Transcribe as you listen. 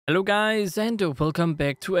Hello guys, and welcome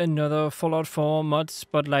back to another Fallout 4 mod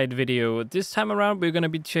spotlight video. This time around we're going to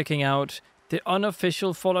be checking out the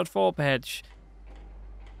unofficial Fallout 4 patch,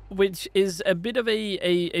 which is a bit of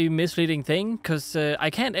a misleading thing, because I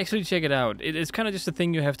can't actually check it out. It's kind of just a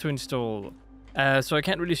thing you have to install, so I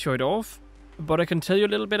can't really show it off, but I can tell you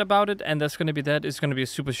a little bit about it, and that's going to be that. It's going to be a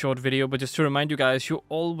super short video, but just to remind you guys, you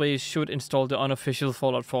always should install the unofficial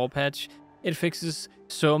Fallout 4 patch. It fixes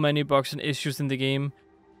so many bugs and issues in the game.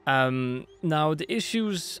 Now the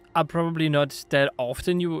issues are probably not that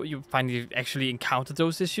often you finally actually encounter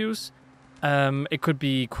those issues. It could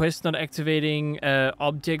be quests not activating,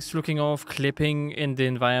 objects looking off, clipping in the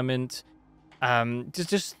environment,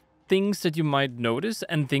 just things that you might notice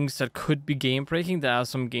and things that could be game breaking. There are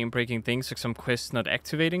some game breaking things, like some quests not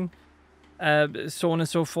activating, so on and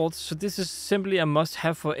so forth. So this is simply a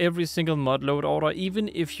must-have for every single mod load order. Even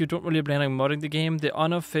if you don't really plan on modding the game, the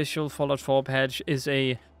unofficial Fallout 4 patch is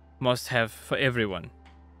a must-have for everyone.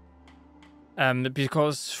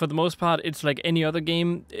 Because for the most part, it's like any other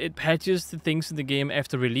game. It patches the things in the game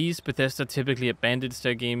after release. Bethesda typically abandons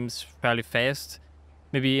their games fairly fast,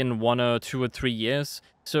 maybe in 1 or 2 or 3 years.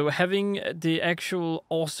 So having the actual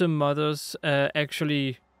awesome modders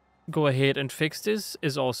actually go ahead and fix this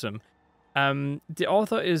is awesome. The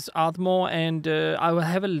author is Ardmore, and I will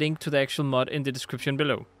have a link to the actual mod in the description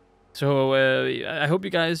below. So I hope you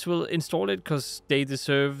guys will install it, because they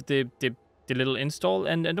deserve the little install,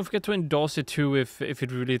 and don't forget to endorse it too if you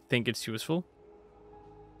really think it's useful.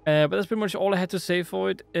 But that's pretty much all I had to say for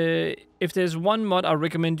it. If there's one mod I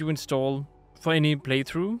recommend you install for any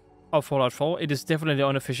playthrough of Fallout 4, it is definitely the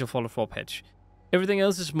unofficial Fallout 4 patch. Everything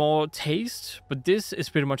else is more taste, but this is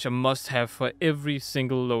pretty much a must-have for every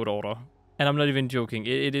single load order. And I'm not even joking.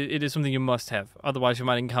 It is something you must have. Otherwise, you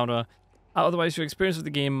might encounter... Otherwise, your experience with the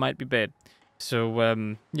game might be bad.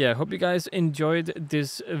 So, yeah, hope you guys enjoyed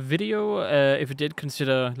this video. If you did,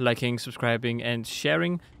 consider liking, subscribing, and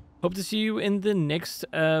sharing. Hope to see you in the next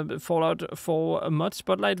Fallout 4 mod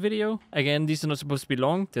spotlight video. Again, these are not supposed to be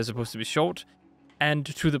long. They're supposed to be short and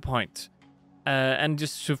to the point. And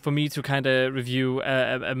just for me to kind of review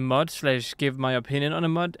a mod / give my opinion on a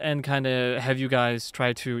mod, and kind of have you guys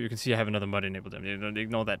try to... You can see I have another mod enabled.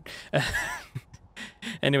 Ignore that.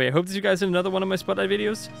 Anyway, hope to see you guys in another one of my spotlight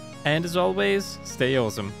videos. And as always, stay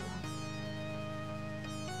awesome.